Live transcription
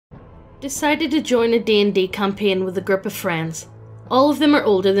Decided to join a D&D campaign with a group of friends. All of them are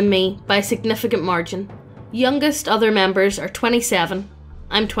older than me by a significant margin. Youngest other members are 27,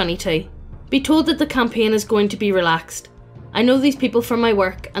 I'm 22. Be told that the campaign is going to be relaxed. I know these people from my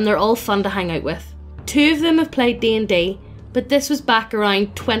work and they're all fun to hang out with. 2 of them have played D&D, but this was back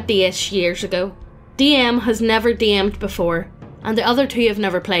around 20-ish years ago. DM has never DM'd before, and the other 2 have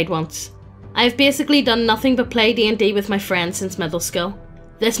never played once. I have basically done nothing but play D&D with my friends since middle school.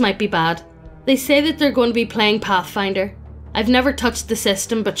 This might be bad. They say that they're going to be playing Pathfinder. I've never touched the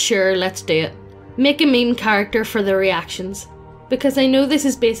system, but sure, let's do it. Make a meme character for their reactions. Because I know this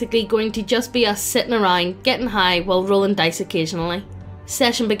is basically going to just be us sitting around, getting high while rolling dice occasionally.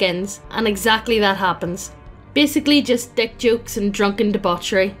 Session begins, and exactly that happens. Basically just dick jokes and drunken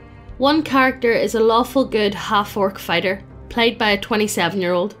debauchery. One character is a lawful good half-orc fighter, played by a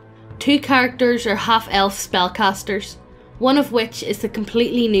 27-year-old. 2 characters are half-elf spellcasters, one of which is the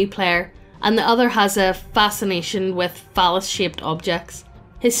completely new player, and the other has a fascination with phallus-shaped objects.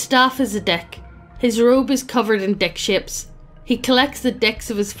 His staff is a dick. His robe is covered in dick shapes. He collects the dicks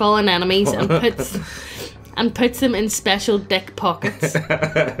of his fallen enemies and puts them in special dick pockets.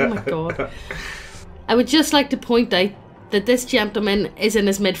 Oh my god. I would just like to point out that this gentleman is in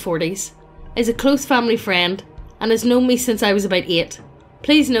his mid-40s, is a close family friend, and has known me since I was about 8.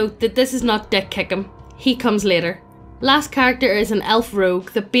 Please note that this is not Dick Kickham. He comes later. Last character is an elf rogue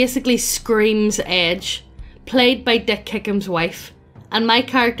that basically screams edge, played by Dick Kickham's wife, and my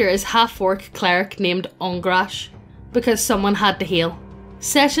character is half-orc cleric named ᴜɪᴜɪ, because someone had to heal.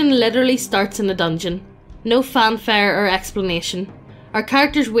 Session literally starts in a dungeon. No fanfare or explanation. Our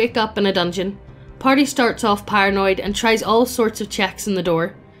characters wake up in a dungeon. Party starts off paranoid and tries all sorts of checks on the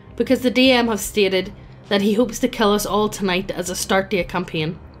door, because the DM have stated that he hopes to kill us all tonight as a start to a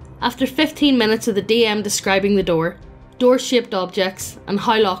campaign. After 15 minutes of the DM describing the door-shaped objects, and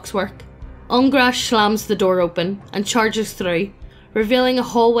how locks work, ᴜɪᴜɪ slams the door open and charges through, revealing a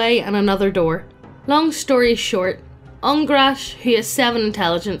hallway and another door. Long story short, ᴜɪᴜɪ, who has 7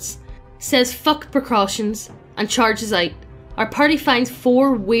 intelligence, says fuck precautions and charges out. Our party finds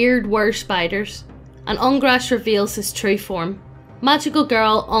 4 weird spiders, and ᴜɪᴜɪ reveals his true form. Magical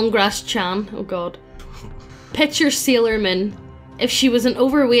girl ᴜᴜɪ̈, oh god. Picture Sailor Moon, if she was an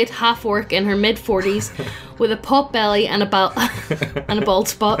overweight half-orc in her mid-40s with a pot belly and a bald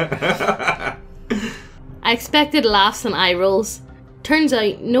spot. I expected laughs and eye rolls. Turns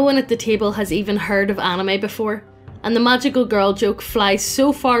out no one at the table has even heard of anime before, and the magical girl joke flies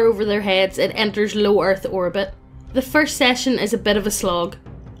so far over their heads it enters low Earth orbit. The first session is a bit of a slog,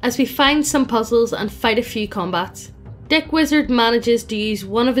 as we find some puzzles and fight a few combats. Dick Wizard manages to use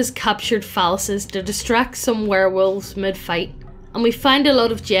one of his captured phalluses to distract some werewolves mid-fight, and we find a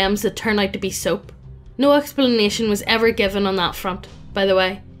lot of gems that turn out to be soap. No explanation was ever given on that front, by the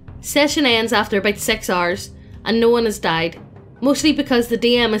way. Session ends after about 6 hours, and no one has died, mostly because the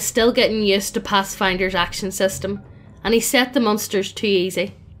DM is still getting used to Pathfinder's action system, and he set the monsters too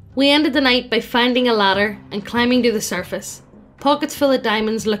easy. We ended the night by finding a ladder and climbing to the surface, pockets full of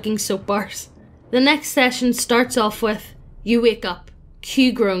diamonds looking soap bars. The next session starts off with, you wake up,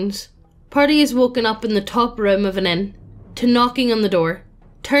 Q groans. Party is woken up in the top room of an inn, to knocking on the door.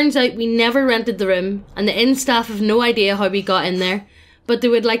 Turns out we never rented the room, and the inn staff have no idea how we got in there, but they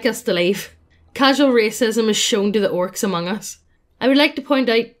would like us to leave. Casual racism is shown to the orcs among us. I would like to point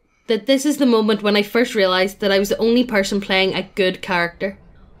out that this is the moment when I first realised that I was the only person playing a good character.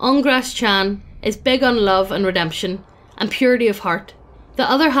 ᴜɪ̈ɪ is big on love and redemption, and purity of heart. The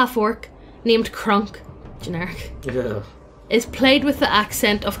other half-orc, named Kronk, generic, is played with the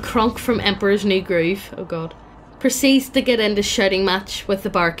accent of Kronk from Emperor's New Groove, oh god, proceeds to get into shouting match with the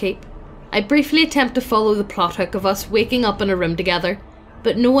barkeep. I briefly attempt to follow the plot hook of us waking up in a room together,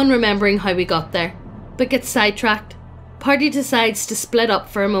 but no one remembering how we got there, but gets sidetracked. Party decides to split up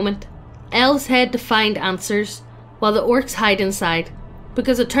for a moment. Elves head to find answers, while the orcs hide inside,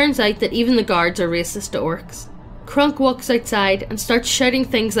 because it turns out that even the guards are racist to orcs. Kronk walks outside and starts shouting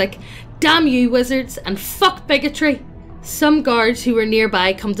things like, "Damn you wizards," and "fuck bigotry." Some guards who were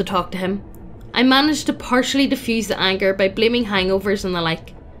nearby come to talk to him. I managed to partially diffuse the anger by blaming hangovers and the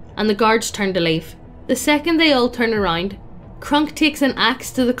like, and the guards turn to leave. The second they all turn around, Kronk takes an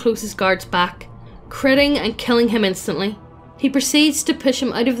axe to the closest guard's back, critting and killing him instantly. He proceeds to push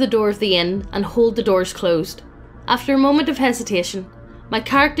him out of the door of the inn and hold the doors closed. After a moment of hesitation, my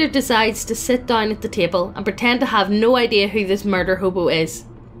character decides to sit down at the table and pretend to have no idea who this murder hobo is.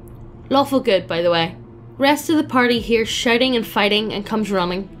 Lawful good, by the way. Rest of the party hears shouting and fighting and comes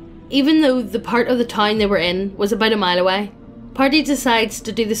running. Even though the part of the town they were in was about a mile away, party decides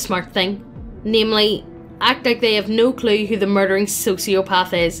to do the smart thing, namely, act like they have no clue who the murdering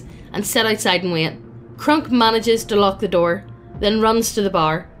sociopath is and sit outside and wait. Crunk manages to lock the door, then runs to the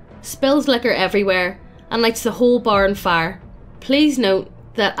bar, spills liquor everywhere, and lights the whole bar on fire. Please note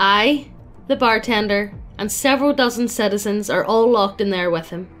that I, the bartender, and several dozen citizens are all locked in there with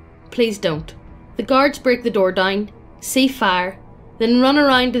him. Please don't. The guards break the door down, see fire, then run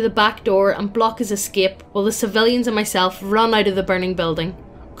around to the back door and block his escape while the civilians and myself run out of the burning building.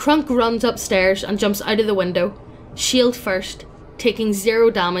 Crunk runs upstairs and jumps out of the window, shield first, taking 0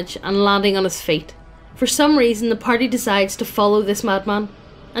 damage and landing on his feet. For some reason the party decides to follow this madman,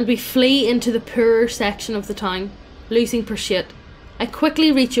 and we flee into the poorer section of the town, losing pursuit. I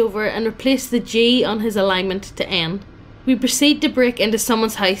quickly reach over and replace the G on his alignment to N. We proceed to break into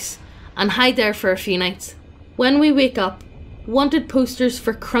someone's house and hide there for a few nights. When we wake up, wanted posters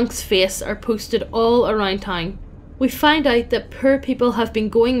for Crunk's face are posted all around town. We find out that poor people have been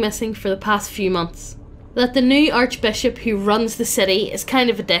going missing for the past few months, that the new archbishop who runs the city is kind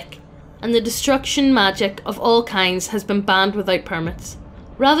of a dick, and the destruction magic of all kinds has been banned without permits.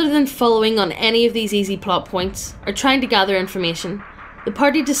 Rather than following on any of these easy plot points, or trying to gather information, the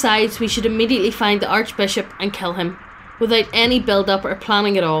party decides we should immediately find the archbishop and kill him, without any build-up or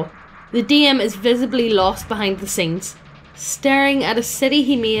planning at all. The DM is visibly lost behind the scenes, staring at a city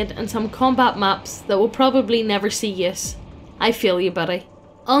he made and some combat maps that will probably never see use. I feel you, buddy.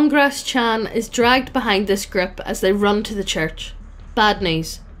 ᴜɪᴜᴇᴍ is dragged behind this group as they run to the church. Bad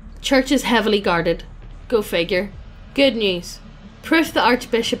news. Church is heavily guarded. Go figure. Good news. Proof the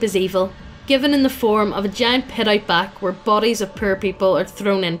archbishop is evil, given in the form of a giant pit out back where bodies of poor people are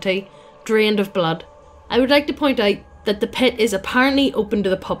thrown into, drained of blood. I would like to point out that the pit is apparently open to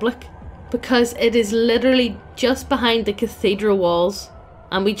the public, because it is literally just behind the cathedral walls,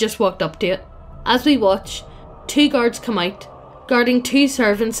 and we just walked up to it. As we watch, 2 guards come out, guarding 2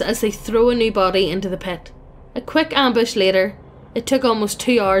 servants as they throw a new body into the pit. A quick ambush later. It took almost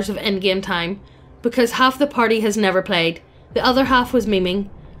 2 hours of in-game time, because half the party has never played, the other half was memeing,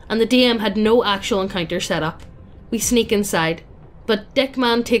 and the DM had no actual encounter set up. We sneak inside, but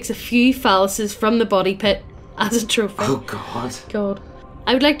Dickman takes a few phalluses from the body pit as a trophy. Oh God.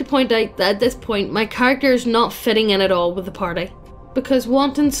 I would like to point out that at this point my character is not fitting in at all with the party, because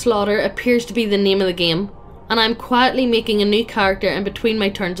wanton slaughter appears to be the name of the game, and I'm quietly making a new character in between my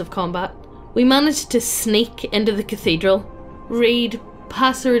turns of combat. We managed to sneak into the cathedral, read,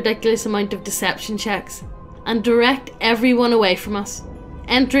 pass a ridiculous amount of deception checks, and direct everyone away from us,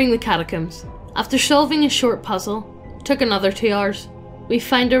 entering the catacombs. After solving a short puzzle, took another 2 hours, we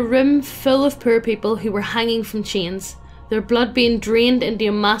find a room full of poor people who were hanging from chains, their blood being drained into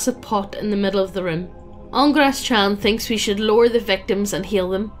a massive pot in the middle of the room. ᴜɪᴜᴇᴍ thinks we should lower the victims and heal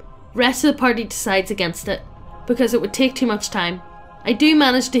them. Rest of the party decides against it, because it would take too much time. I do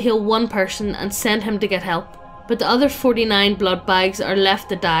manage to heal 1 person and send him to get help, but the other 49 blood bags are left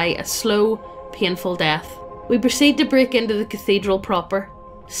to die a slow, painful death. We proceed to break into the cathedral proper,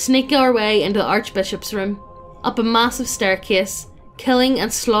 sneak our way into the archbishop's room, up a massive staircase, killing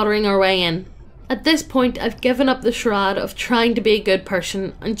and slaughtering our way in. At this point I've given up the charade of trying to be a good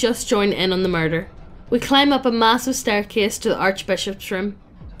person and just join in on the murder. We climb up a massive staircase to the archbishop's room,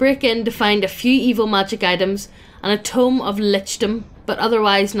 break in to find a few evil magic items and a tome of lichdom, but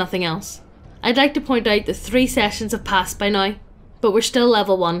otherwise nothing else. I'd like to point out that 3 sessions have passed by now, but we're still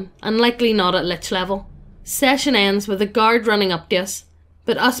level 1 and likely not at lich level. Session ends with a guard running up to us,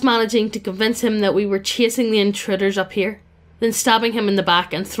 but us managing to convince him that we were chasing the intruders up here, then stabbing him in the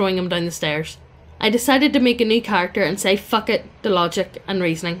back and throwing him down the stairs. I decided to make a new character and say fuck it to logic and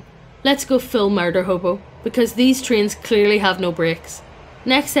reasoning. Let's go full murder hobo, because these trains clearly have no brakes.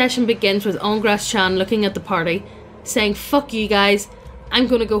 Next session begins with ᴜɪᴜᴇᴍ looking at the party, saying fuck you guys, I'm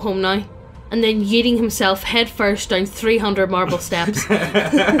gonna go home now, and then yeeting himself head first down 300 marble steps.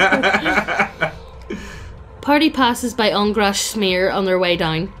 Party passes by ᴜɪᴜᴇᴍ on their way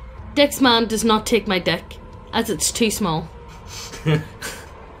down. Dick's man does not take my dick, as it's too small.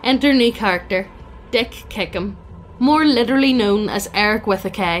 Enter new character, Dick Kickham, more literally known as Eric with a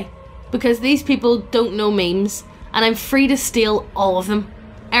K, because these people don't know memes, and I'm free to steal all of them.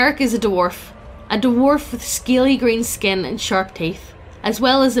 Eric is a dwarf with scaly green skin and sharp teeth, as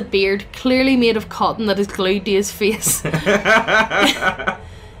well as a beard clearly made of cotton that is glued to his face.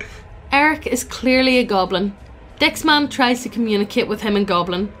 Eric is clearly a goblin. Dick's man tries to communicate with him in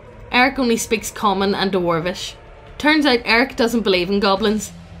goblin. Eric only speaks common and dwarvish. Turns out Eric doesn't believe in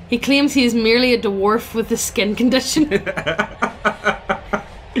goblins. He claims he is merely a dwarf with a skin condition.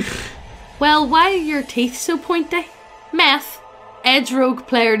 Well, why are your teeth so pointy? Meth. Edge rogue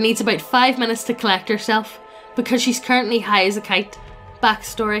player needs about 5 minutes to collect herself, because she's currently high as a kite.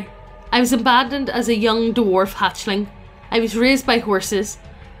 Backstory. I was abandoned as a young dwarf hatchling. I was raised by horses,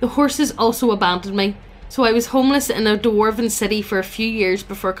 The horses also abandoned me, so I was homeless in a dwarven city for a few years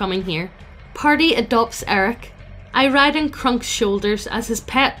before coming here. Party adopts Eric. I ride on Crunk's shoulders as his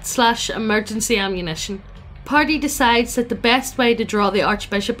pet / emergency ammunition. Party decides that the best way to draw the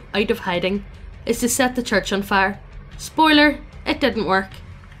Archbishop out of hiding is to set the church on fire. Spoiler, it didn't work.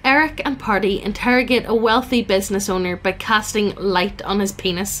 Eric and Party interrogate a wealthy business owner by casting light on his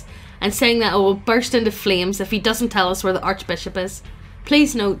penis and saying that it will burst into flames if he doesn't tell us where the Archbishop is.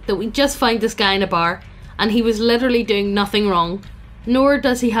 Please note that we just found this guy in a bar and he was literally doing nothing wrong, nor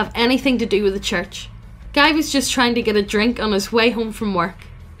does he have anything to do with the church. Guy was just trying to get a drink on his way home from work.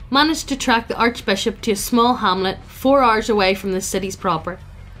 Managed to track the Archbishop to a small hamlet 4 hours away from the city's proper.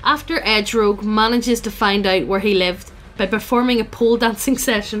 After Edge Rogue manages to find out where he lived by performing a pole dancing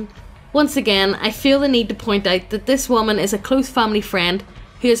session. Once again, I feel the need to point out that this woman is a close family friend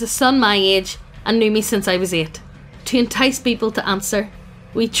who has a son my age and knew me since I was 8. To entice people to answer,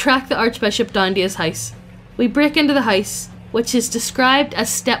 we track the Archbishop down to his house. We break into the house, which is described as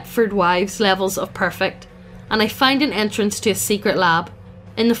Stepford Wives levels of perfect, and I find an entrance to a secret lab,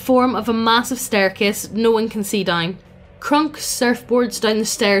 in the form of a massive staircase no one can see down. Crunk surfboards down the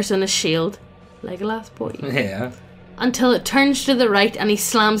stairs on his shield, Legolas boy. Yeah. Until it turns to the right and he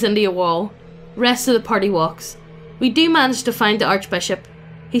slams into a wall. Rest of the party walks. We do manage to find the Archbishop.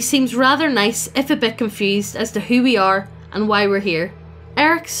 He seems rather nice, if a bit confused as to who we are and why we're here.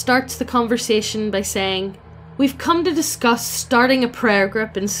 Eric starts the conversation by saying, "We've come to discuss starting a prayer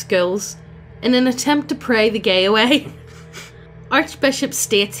group in schools in an attempt to pray the gay away." Archbishop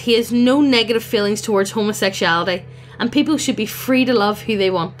states he has no negative feelings towards homosexuality and people should be free to love who they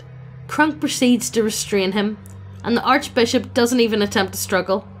want. Crunk proceeds to restrain him, and the Archbishop doesn't even attempt to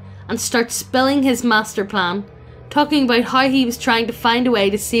struggle and starts spilling his master plan, talking about how he was trying to find a way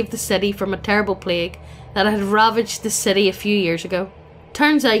to save the city from a terrible plague that had ravaged the city a few years ago.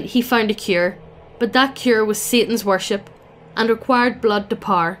 Turns out he found a cure, but that cure was Satan's worship and required blood to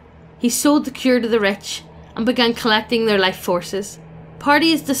power. He sold the cure to the rich and began collecting their life forces.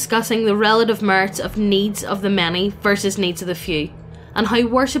 Party is discussing the relative merits of needs of the many versus needs of the few, and how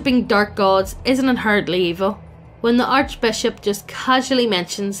worshipping dark gods isn't inherently evil, when the Archbishop just casually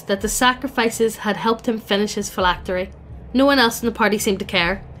mentions that the sacrifices had helped him finish his phylactery. No one else in the party seemed to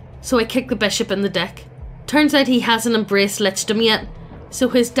care, so I kick the bishop in the dick. Turns out he hasn't embraced lichdom yet, so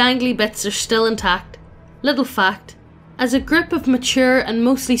his dangly bits are still intact. Little fact, as a group of mature and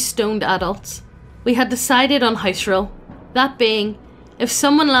mostly stoned adults, we had decided on house rule, that being, if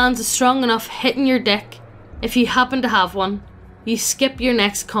someone lands a strong enough hit in your dick, if you happen to have one, you skip your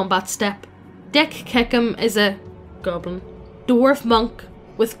next combat step. Dick Kickham is a goblin, dwarf monk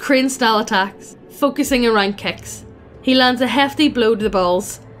with crane style attacks, focusing around kicks. He lands a hefty blow to the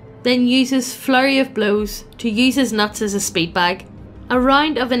balls, then uses flurry of blows to use his nuts as a speed bag. A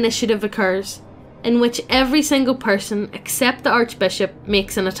round of initiative occurs, in which every single person except the Archbishop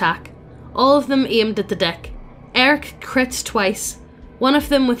makes an attack, all of them aimed at the dick. Eric crits twice, one of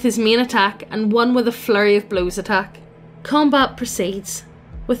them with his main attack and one with a flurry of blows attack. Combat proceeds,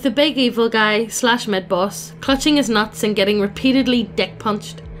 with the big evil guy / mid-boss clutching his nuts and getting repeatedly dick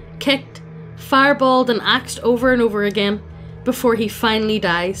punched, kicked, fireballed and axed over and over again before he finally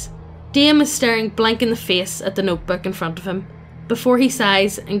dies. Dame is staring blank in the face at the notebook in front of him before he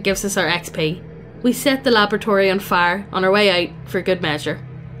sighs and gives us our XP. We set the laboratory on fire on our way out for good measure,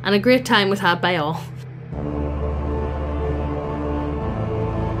 and a great time was had by all.